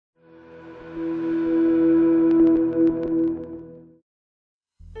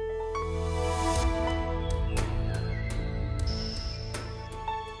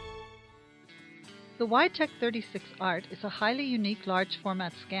WideTEK 36Art is a highly unique large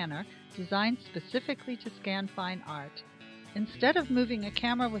format scanner designed specifically to scan fine art. Instead of moving a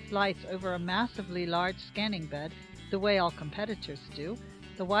camera with lights over a massively large scanning bed, the way all competitors do,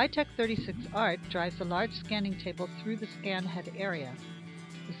 the WideTEK 36Art drives a large scanning table through the scan head area.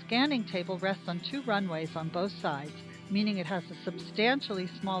 The scanning table rests on two runways on both sides, meaning it has a substantially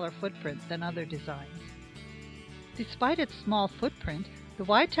smaller footprint than other designs. Despite its small footprint, the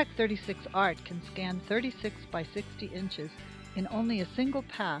WideTEK 36Art can scan 36 by 60 inches in only a single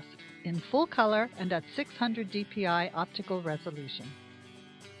pass, in full color and at 600 dpi optical resolution.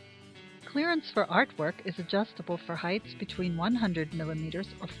 Clearance for artwork is adjustable for heights between 100 mm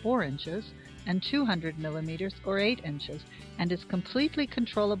or 4 inches and 200 mm or 8 inches, and is completely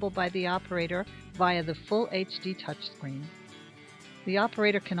controllable by the operator via the full HD touchscreen. The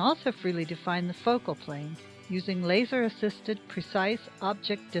operator can also freely define the focal plane using laser-assisted precise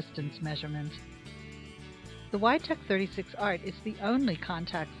object distance measurement. The WideTEK 36Art is the only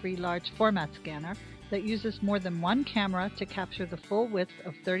contact-free large format scanner that uses more than one camera to capture the full width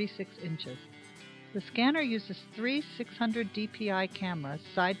of 36 inches. The scanner uses three 600 dpi cameras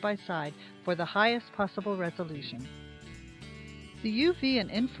side by side for the highest possible resolution. The UV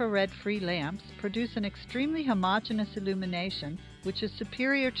and infrared-free lamps produce an extremely homogeneous illumination which is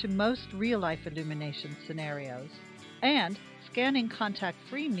superior to most real-life illumination scenarios. And scanning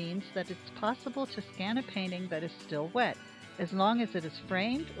contact-free means that it's possible to scan a painting that is still wet, as long as it is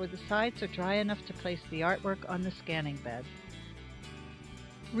framed or the sides are dry enough to place the artwork on the scanning bed.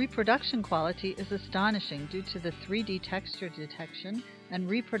 Reproduction quality is astonishing due to the 3D texture detection and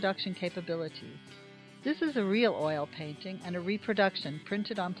reproduction capabilities. This is a real oil painting and a reproduction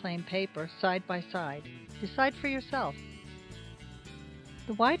printed on plain paper side by side. Decide for yourself.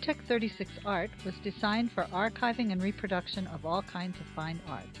 The WideTEK 36Art was designed for archiving and reproduction of all kinds of fine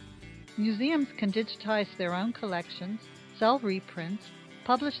art. Museums can digitize their own collections, sell reprints,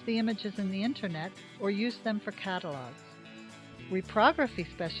 publish the images in the internet, or use them for catalogs. Reprography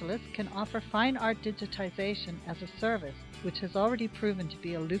specialists can offer fine art digitization as a service, which has already proven to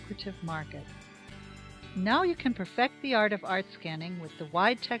be a lucrative market. Now you can perfect the art of art scanning with the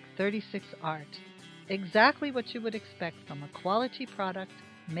WideTEK 36Art. Exactly what you would expect from a quality product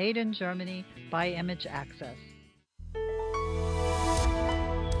made in Germany by Image Access.